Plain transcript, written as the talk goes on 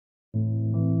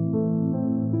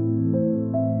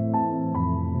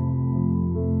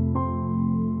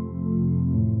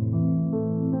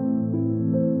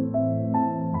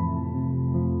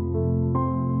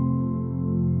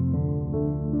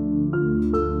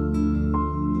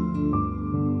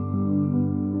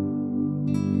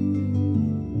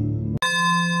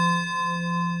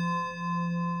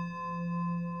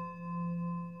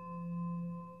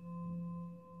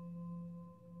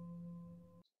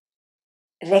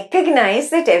recognize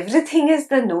that everything is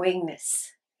the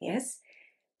knowingness. Yes.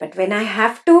 But when I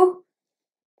have to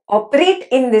operate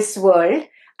in this world,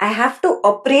 I have to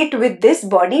operate with this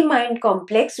body-mind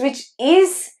complex, which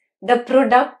is the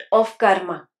product of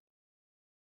karma.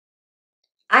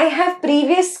 I have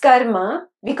previous karma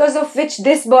because of which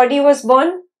this body was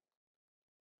born.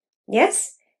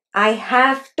 Yes, I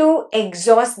have to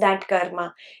exhaust that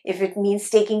karma. If it means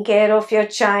taking care of your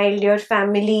child, your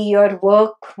family, your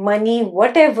work, money,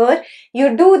 whatever,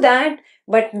 you do that.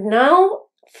 But now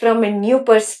from a new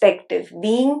perspective,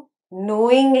 being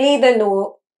knowingly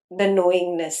the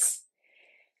knowingness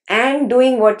and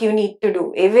doing what you need to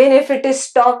do, even if it is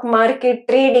stock market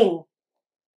trading,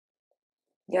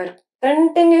 you're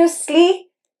continuously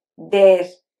there,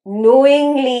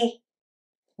 knowingly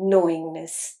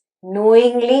knowingness,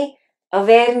 knowingly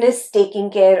awareness,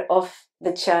 taking care of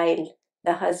the child,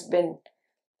 the husband,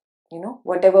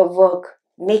 whatever work,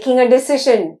 making a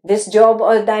decision, this job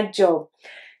or that job,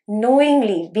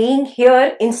 knowingly being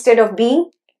here instead of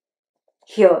being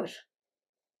here.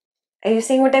 Are you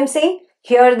seeing what I'm saying?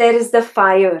 Here there is the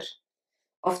fire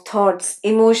of thoughts,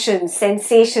 emotions,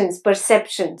 sensations,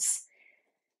 perceptions.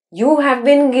 You have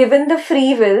been given the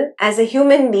free will as a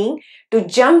human being to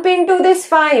jump into this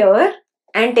fire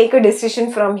and take a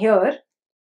decision from here,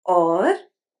 or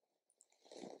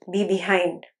be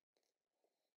behind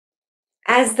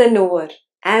as the knower,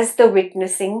 as the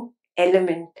witnessing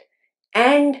element,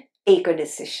 and take a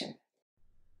decision.